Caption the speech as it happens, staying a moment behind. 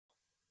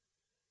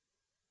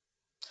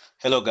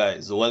Hello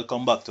guys,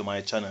 welcome back to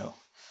my channel.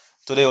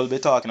 Today we'll be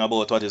talking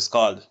about what is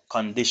called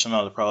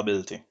conditional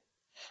probability.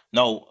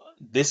 Now,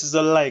 this is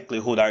the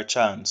likelihood or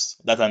chance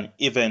that an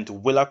event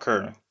will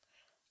occur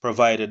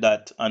provided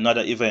that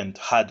another event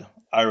had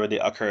already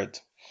occurred.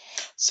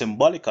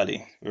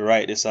 Symbolically, we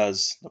write this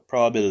as the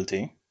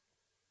probability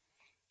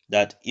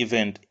that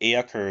event A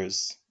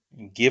occurs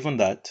given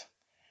that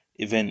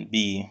event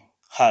B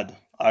had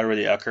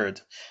already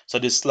occurred. So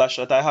this slash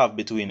that I have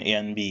between A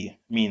and B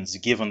means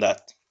given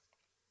that.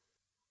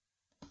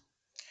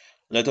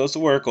 Let us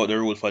work out the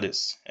rule for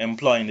this,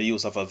 employing the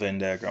use of a Venn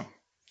diagram.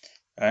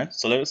 Alright,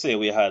 so let's say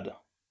we had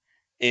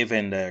a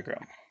Venn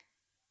diagram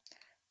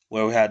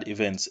where we had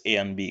events A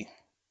and B.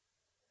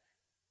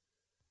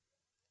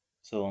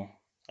 So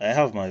I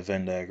have my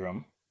Venn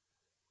diagram.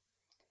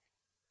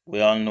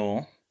 We all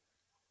know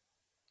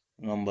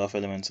number of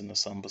elements in the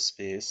sample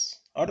space.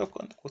 Or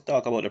we'll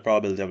talk about the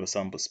probability of a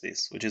sample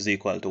space, which is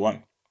equal to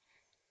 1.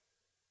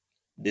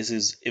 This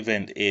is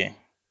event A,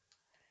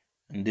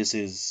 and this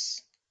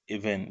is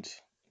event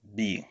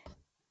B.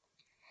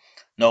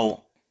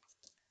 Now,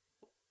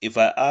 if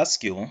I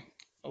ask you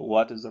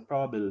what is the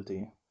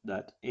probability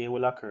that A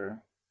will occur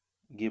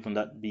given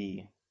that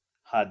B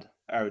had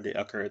already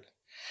occurred.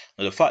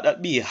 Now, the fact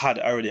that B had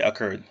already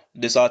occurred,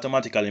 this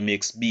automatically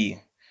makes B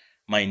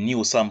my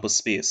new sample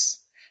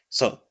space.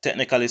 So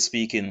technically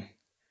speaking,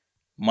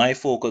 my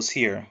focus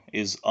here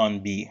is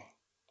on B,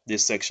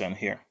 this section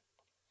here.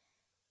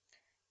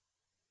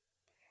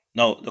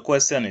 Now, the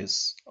question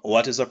is,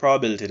 what is the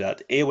probability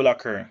that A will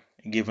occur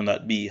given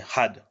that B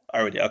had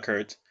already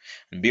occurred?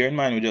 And bear in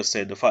mind, we just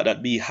said the fact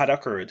that B had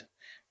occurred,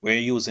 we're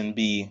using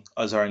B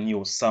as our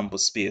new sample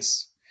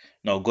space.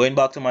 Now, going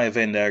back to my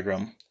Venn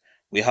diagram,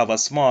 we have a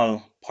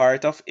small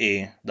part of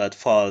A that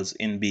falls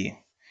in B.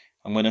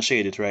 I'm going to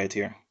shade it right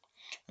here.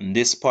 And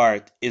this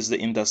part is the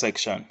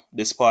intersection.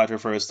 This part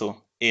refers to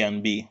A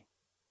and B.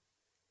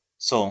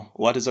 So,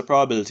 what is the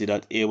probability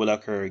that A will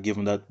occur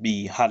given that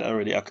B had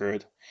already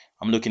occurred?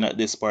 I'm looking at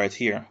this part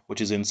here,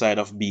 which is inside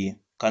of B,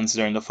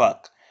 considering the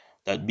fact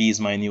that B is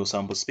my new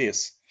sample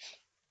space.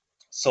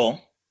 So,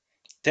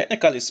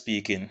 technically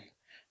speaking,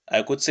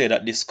 I could say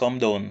that this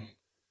comes down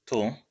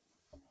to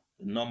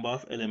the number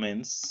of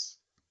elements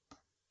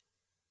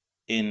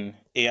in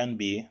A and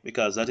B,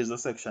 because that is the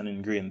section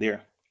in green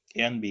there,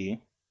 A and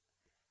B,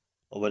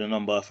 over the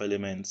number of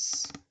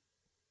elements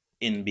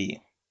in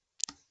B.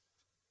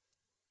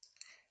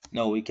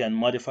 Now we can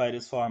modify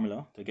this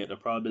formula to get the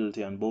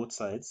probability on both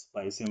sides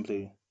by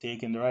simply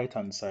taking the right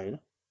hand side,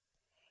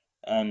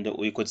 and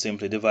we could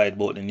simply divide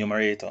both the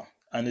numerator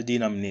and the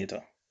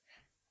denominator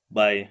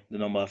by the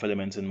number of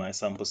elements in my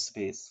sample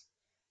space.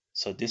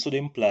 So this would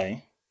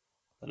imply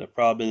that the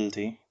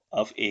probability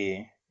of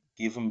A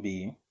given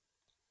B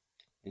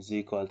is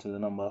equal to the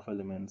number of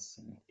elements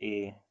in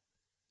A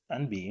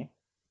and B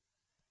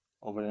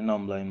over the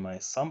number in my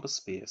sample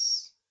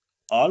space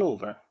all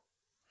over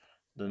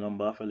the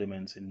number of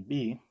elements in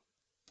B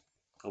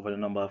over the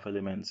number of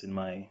elements in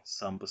my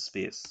sample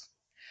space.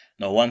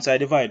 Now, once I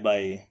divide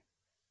by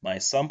my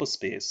sample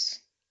space,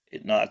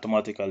 it now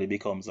automatically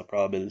becomes a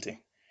probability.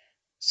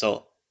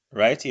 So,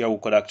 right here, we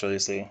could actually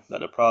say that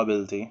the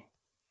probability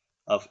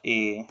of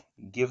A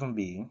given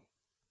B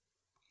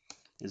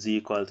is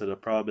equal to the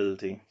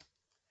probability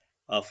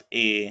of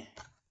A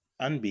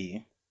and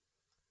B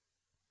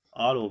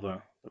all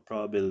over the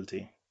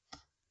probability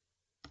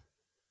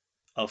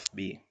of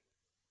B.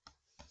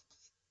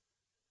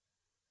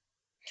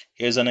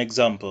 Here's an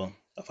example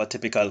of a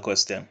typical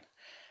question.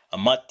 A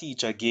math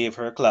teacher gave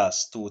her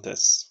class 2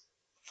 tests.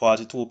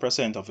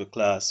 42% of the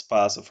class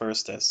passed the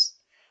first test,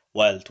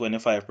 while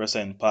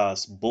 25%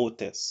 passed both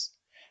tests.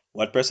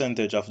 What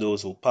percentage of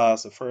those who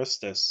passed the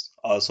first test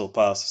also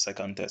passed the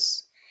second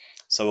test?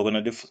 So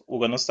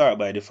we're gonna start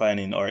by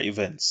defining our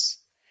events.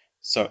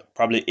 So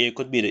probably A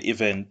could be the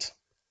event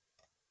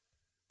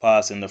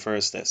passing the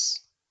first test.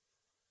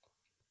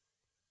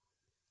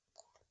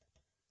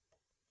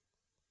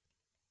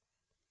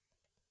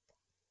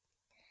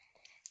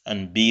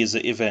 And B is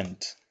the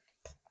event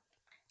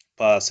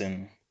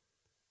passing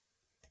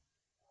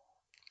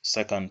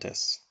second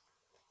test.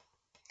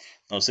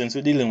 Now, since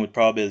we're dealing with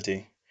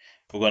probability,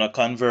 we're going to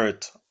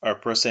convert our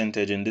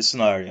percentage in this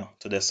scenario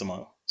to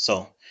decimal.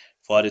 So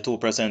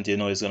 42%, you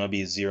know, is going to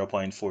be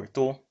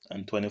 0.42,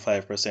 and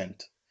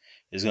 25%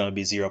 is going to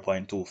be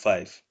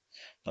 0.25.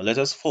 Now let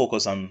us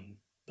focus on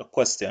the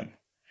question.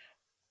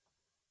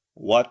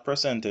 What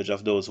percentage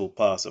of those who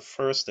pass the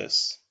first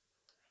test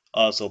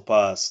also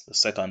pass the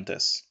second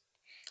test?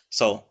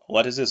 So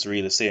what is this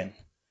really saying?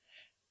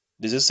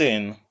 This is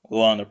saying we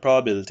want the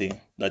probability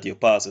that you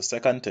pass the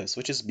second test,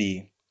 which is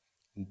B,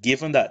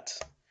 given that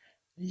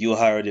you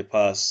already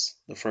passed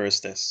the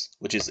first test,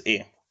 which is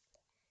A.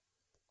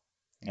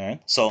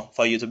 Alright, so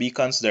for you to be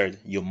considered,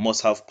 you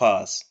must have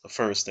passed the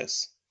first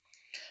test.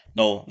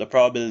 Now, the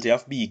probability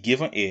of B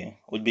given A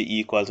would be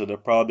equal to the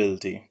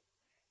probability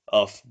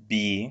of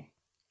B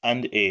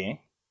and A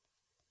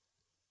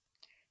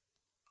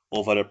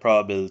over the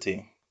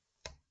probability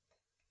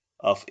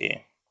of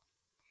A.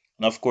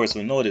 And of course,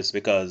 we know this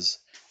because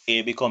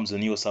A becomes a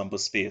new sample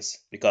space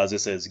because it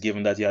says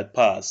given that you had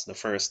passed the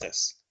first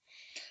test.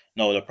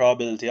 Now the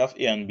probability of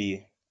A and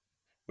B,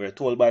 we're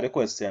told by the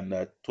question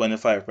that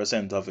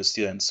 25% of the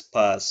students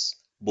pass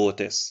both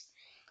tests.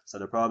 So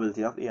the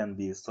probability of A and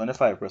B is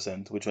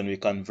 25%, which when we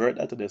convert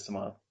that to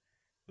decimal,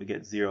 we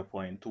get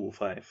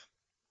 0.25.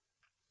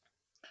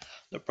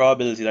 The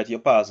probability that you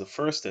pass the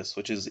first test,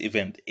 which is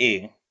event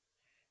A,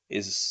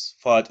 is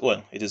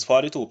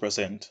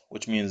 42%,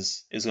 which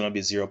means it's going to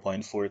be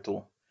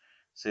 0.42.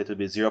 So it will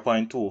be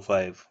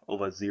 0.25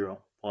 over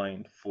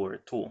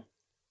 0.42.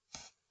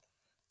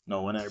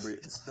 Now when I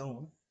break this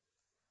down,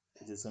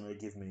 it is going to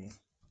give me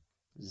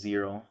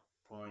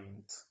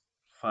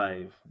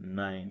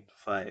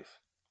 0.595.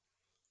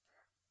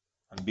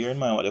 And bear in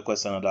mind what the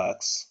question had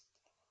asked.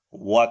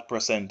 What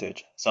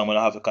percentage? So I'm going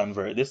to have to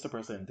convert this to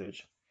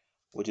percentage,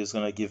 which is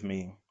going to give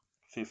me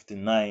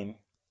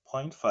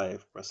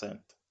 59.5%.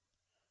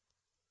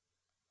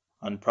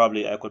 And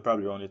I could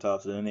probably round it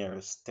off to the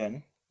nearest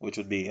 10, which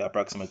would be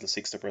approximately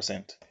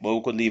 60%. But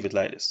we could leave it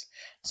like this.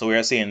 So we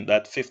are saying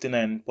that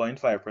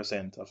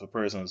 59.5% of the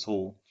persons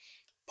who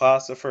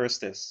pass the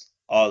first test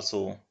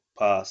also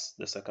pass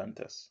the second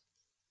test.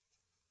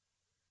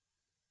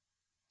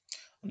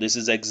 This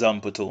is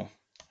example 2.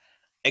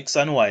 X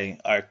and Y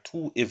are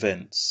two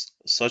events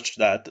such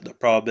that the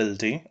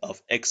probability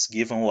of X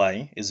given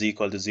Y is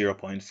equal to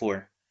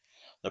 0.4.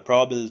 The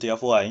probability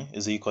of Y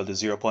is equal to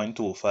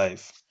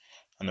 0.25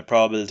 and the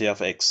probability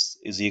of X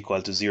is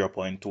equal to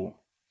 0.2.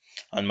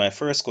 And my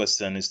first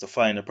question is to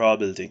find the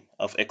probability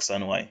of X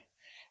and Y.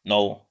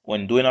 Now,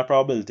 when doing a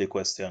probability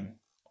question,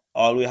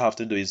 all we have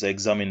to do is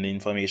examine the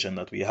information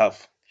that we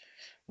have.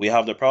 We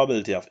have the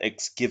probability of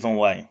X given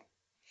Y,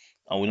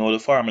 and we know the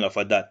formula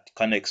for that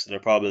connects to the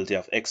probability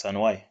of X and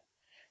Y.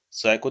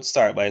 So I could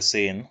start by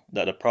saying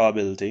that the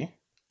probability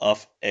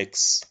of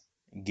X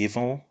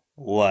given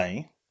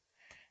Y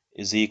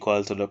is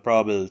equal to the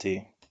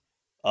probability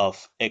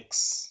of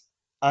X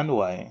and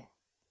Y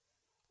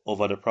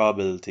over the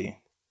probability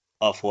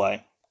of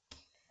Y.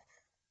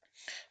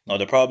 Now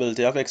the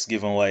probability of X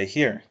given Y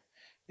here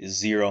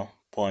is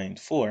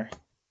 0.4.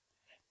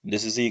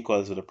 This is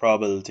equal to the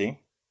probability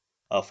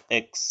of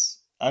X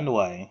and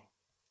Y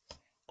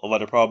over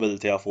the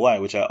probability of Y,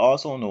 which I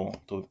also know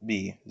to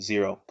be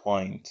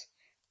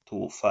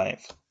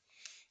 0.25.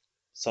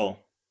 So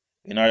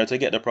in order to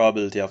get the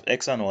probability of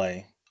X and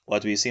Y,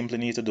 what we simply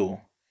need to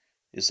do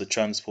is to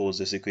transpose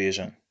this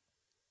equation.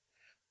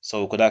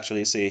 So we could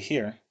actually say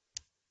here,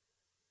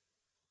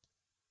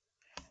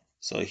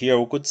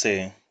 we could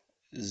say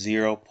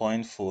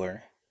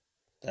 0.4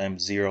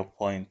 times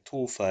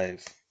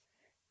 0.25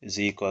 is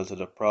equal to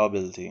the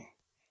probability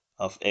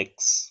of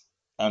X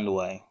and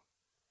Y.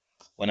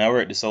 When I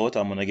work this out,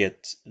 I'm going to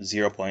get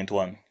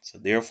 0.1. So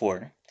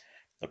therefore,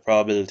 the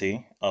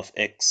probability of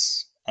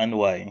X and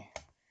Y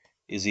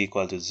is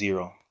equal to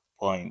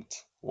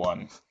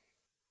 0.1.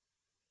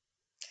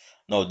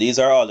 Now, these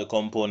are all the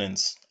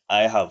components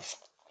I have.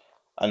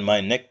 And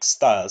my next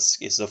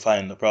task is to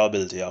find the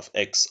probability of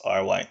X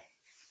or Y.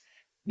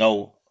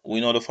 Now,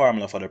 we know the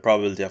formula for the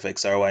probability of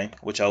X or Y,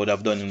 which I would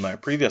have done in my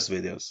previous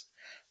videos.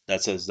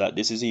 That says that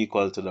this is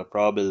equal to the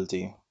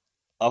probability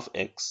of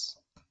X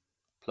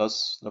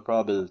plus the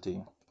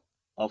probability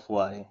of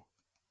Y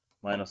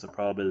minus the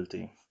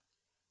probability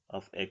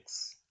of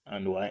X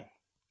and Y.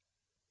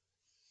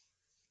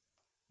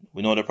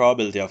 We know the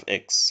probability of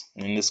X,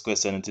 and in this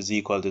question it is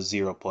equal to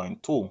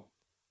 0.2.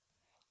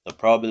 The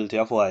probability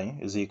of Y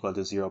is equal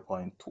to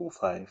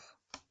 0.25,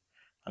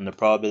 and the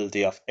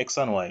probability of X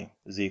and Y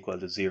is equal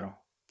to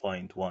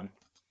 0.1.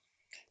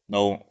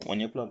 Now, when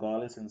you plug all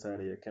this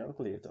inside of your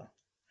calculator,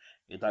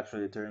 it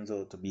actually turns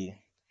out to be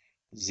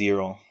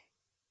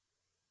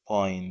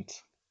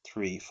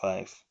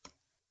 0.35.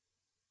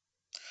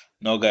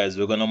 Now guys,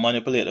 we're going to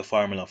manipulate the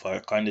formula for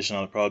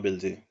conditional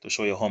probability to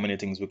show you how many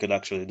things we could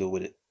actually do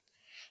with it.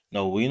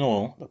 Now we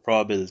know the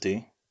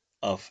probability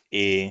of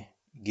A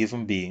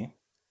given B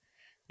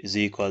is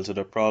equal to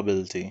the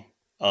probability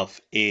of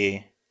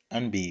A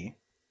and B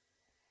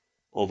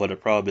over the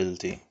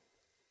probability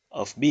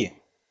of B.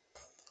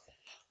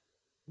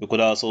 We could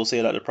also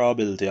say that the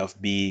probability of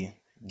B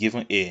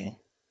given A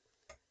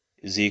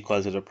is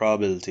equal to the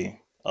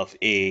probability of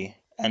A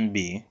and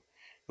B.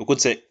 We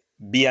could say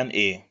B and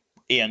A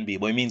and B,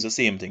 but it means the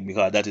same thing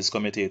because that is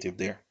commutative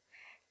there,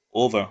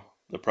 over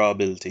the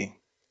probability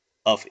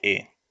of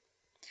A.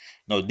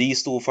 Now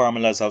these two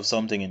formulas have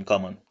something in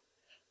common.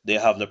 They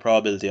have the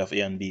probability of A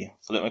and B.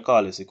 So let me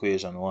call this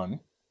equation 1.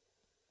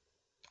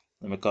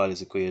 Let me call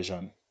this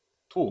equation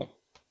 2.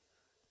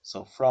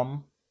 So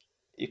from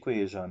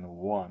equation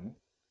 1,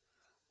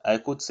 I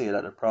could say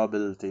that the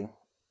probability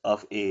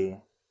of A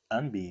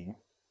and B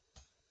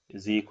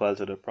is equal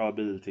to the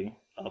probability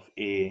of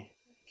A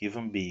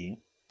given B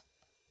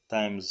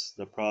times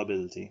the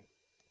probability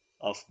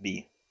of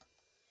B.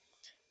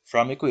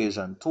 From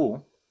equation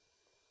 2,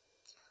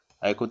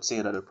 I could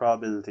say that the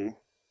probability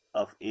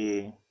of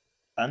A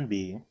and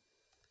B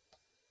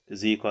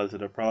is equal to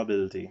the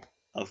probability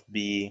of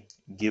B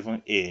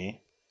given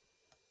A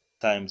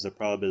times the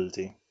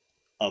probability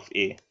of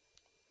A,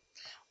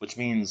 which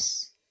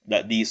means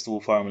that these two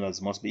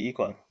formulas must be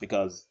equal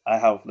because I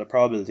have the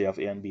probability of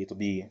A and B to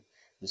be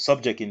the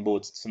subject in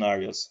both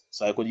scenarios.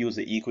 So I could use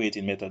the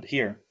equating method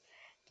here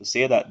to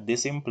say that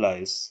this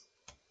implies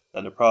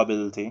that the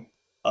probability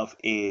of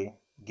A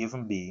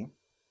given B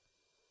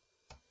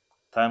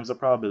times the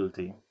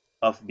probability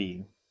of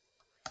B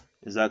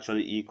is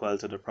actually equal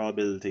to the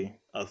probability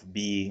of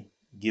B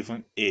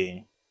given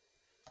A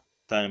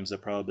times the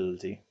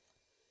probability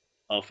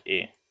of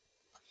A.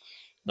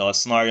 Now a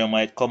scenario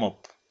might come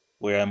up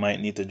where I might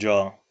need to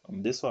draw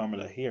this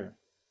formula here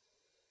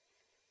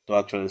to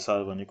actually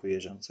solve an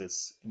equation. So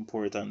it's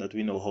important that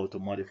we know how to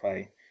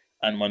modify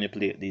and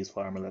manipulate these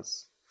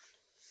formulas.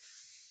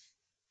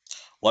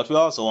 What we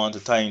also want to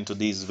tie into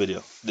this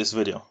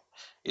video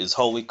is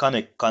how we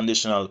connect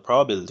conditional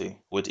probability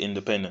with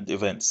independent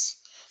events.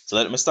 So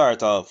let me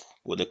start off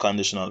with the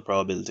conditional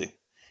probability.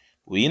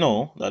 We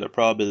know that the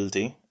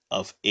probability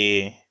of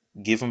A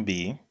given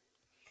B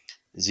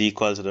is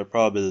equal to the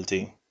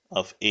probability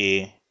of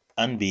A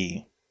and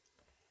B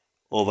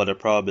over the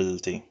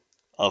probability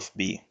of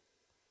B.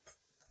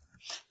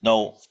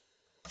 Now,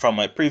 from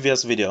my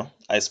previous video,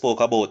 I spoke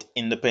about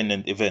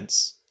independent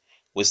events,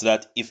 which is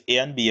that if A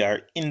and B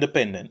are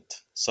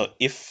independent, so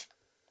if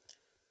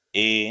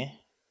A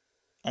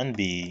and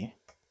B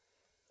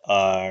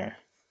are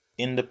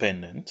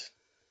independent,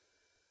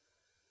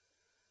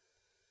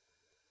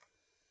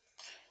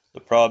 the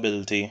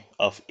probability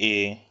of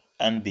A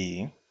and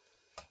B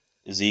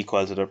is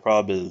equal to the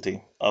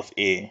probability of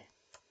A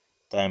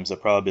times the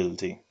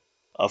probability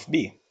of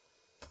B.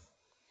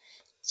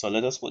 So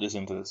let us put this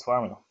into this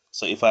formula.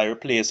 So if I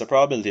replace the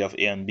probability of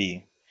A and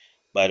B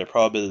by the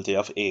probability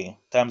of A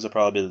times the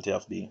probability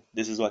of B,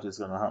 this is what is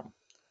going to happen.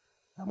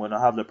 I'm going to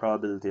have the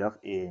probability of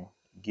A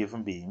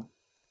given B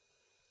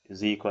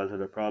is equal to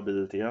the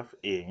probability of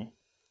A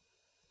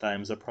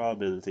times the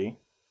probability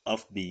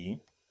of B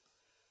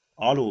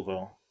all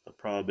over the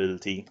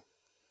probability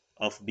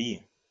of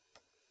B.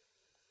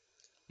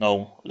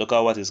 Now look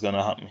at what is going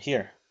to happen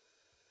here.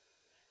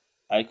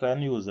 I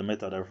can use the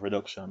method of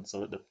reduction,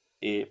 so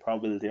the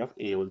probability of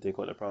A will take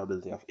out the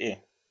probability of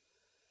A.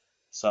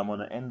 So I'm going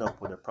to end up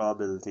with the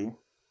probability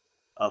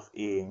of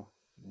A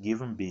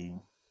given B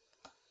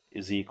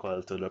is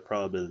equal to the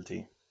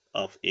probability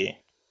of A.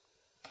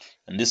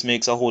 And this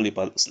makes a whole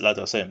lot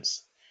of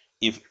sense.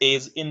 If A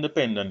is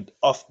independent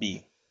of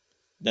B,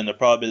 then the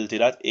probability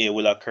that A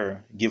will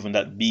occur, given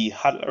that B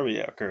had already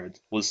occurred,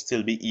 will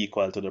still be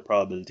equal to the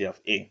probability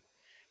of A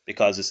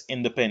because it's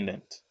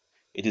independent.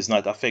 It is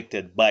not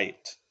affected by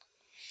it.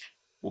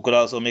 We could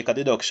also make a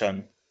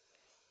deduction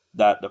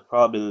that the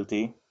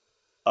probability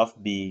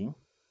of B,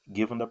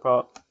 given the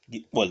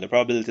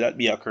probability that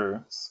B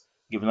occurs,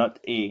 given that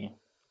A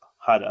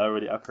had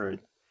already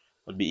occurred,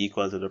 would be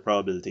equal to the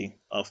probability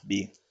of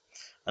B.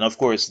 And of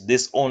course,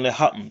 this only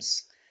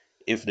happens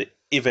if the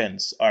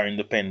events are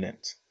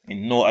independent.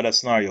 In no other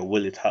scenario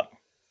will it happen.